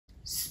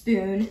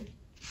Spoon.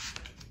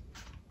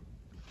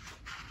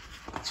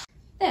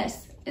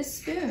 This is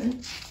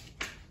Spoon.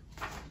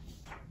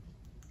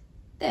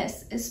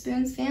 This is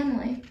Spoon's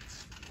family.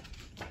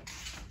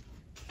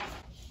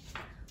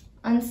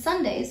 On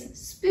Sundays,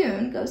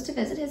 Spoon goes to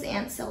visit his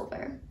Aunt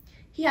Silver.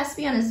 He has to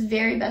be on his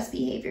very best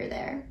behavior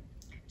there.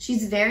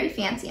 She's very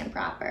fancy and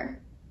proper.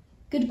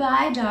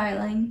 Goodbye,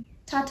 darling.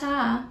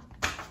 Ta-ta.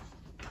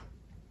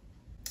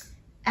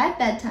 At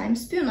bedtime,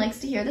 Spoon likes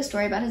to hear the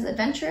story about his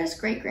adventurous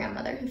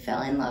great-grandmother who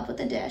fell in love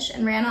with a dish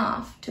and ran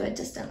off to a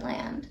distant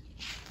land.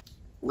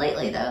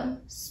 Lately, though,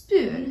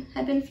 Spoon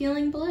had been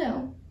feeling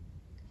blue.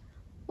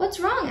 "What's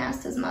wrong?"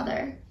 asked his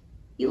mother.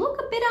 "You look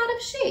a bit out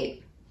of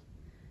shape."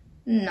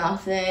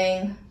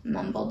 "Nothing,"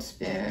 mumbled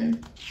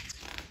Spoon.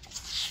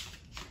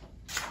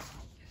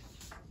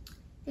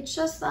 "It's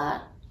just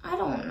that, I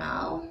don't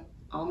know,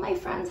 all my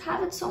friends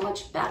have it so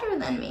much better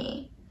than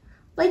me.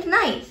 Like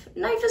Knife.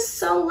 Knife is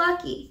so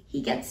lucky.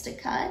 He gets to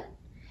cut.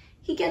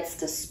 He gets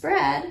to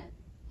spread.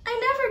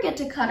 I never get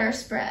to cut or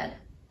spread."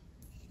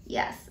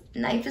 Yes,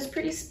 Knife is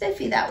pretty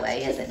spiffy that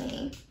way, isn't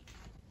he?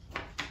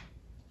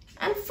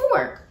 And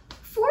Fork.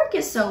 Fork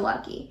is so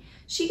lucky.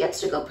 She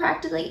gets to go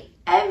practically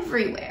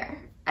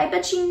everywhere. I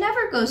bet she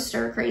never goes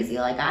stir crazy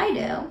like I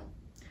do.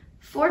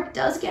 Fork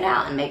does get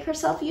out and make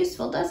herself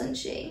useful, doesn't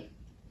she?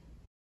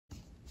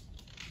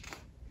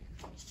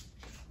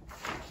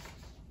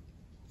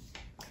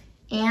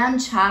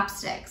 And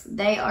Chopsticks.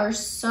 They are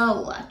so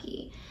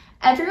lucky.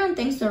 Everyone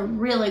thinks they're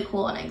really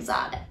cool and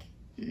exotic.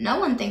 No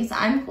one thinks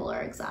I'm cool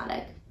or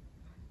exotic.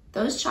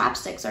 Those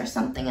chopsticks are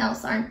something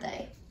else, aren't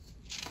they?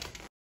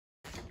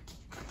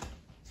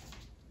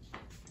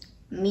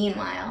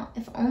 Meanwhile,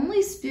 if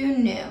only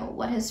Spoon knew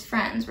what his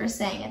friends were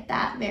saying at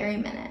that very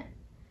minute.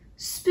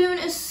 "Spoon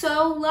is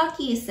so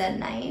lucky," said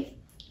Knife.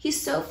 "He's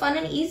so fun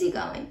and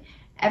easygoing.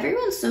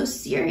 Everyone's so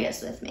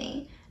serious with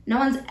me. No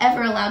one's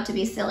ever allowed to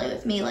be silly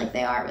with me like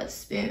they are with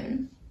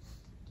Spoon."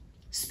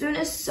 "Spoon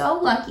is so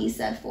lucky,"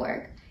 said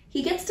Fork.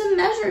 "He gets to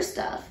measure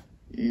stuff.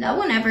 No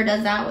one ever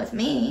does that with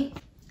me."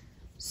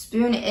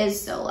 "Spoon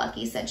is so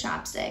lucky," said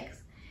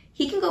Chopsticks.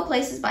 "He can go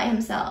places by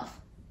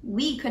himself.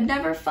 We could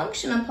never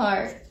function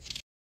apart."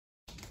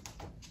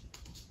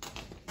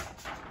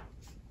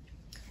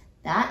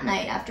 That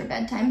night after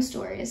bedtime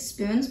stories,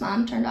 Spoon's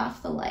mom turned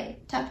off the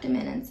light, tucked him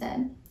in, and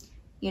said,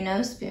 "You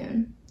know,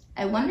 Spoon,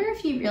 I wonder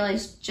if you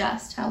realize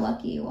just how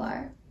lucky you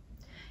are.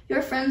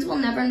 Your friends will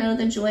never know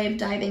the joy of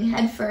diving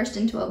headfirst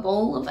into a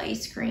bowl of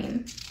ice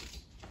cream.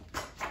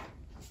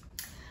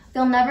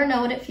 They'll never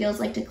know what it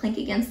feels like to clink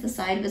against the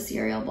side of a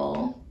cereal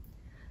bowl.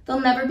 They'll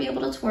never be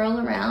able to twirl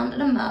around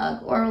in a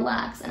mug or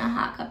relax in a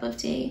hot cup of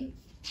tea."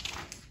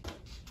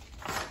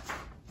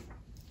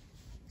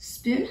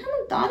 Spoon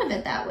hadn't thought of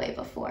it that way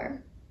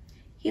before.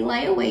 He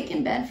lay awake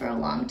in bed for a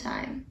long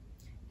time.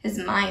 His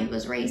mind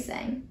was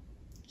racing.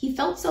 He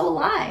felt so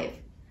alive.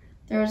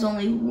 There was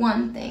only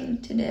one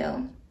thing to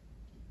do.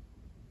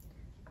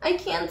 "I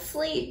can't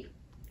sleep.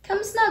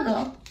 Come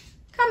snuggle.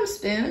 Come,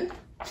 Spoon."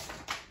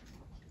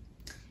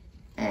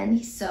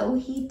 And so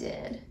he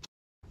did.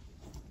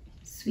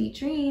 Sweet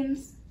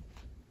dreams.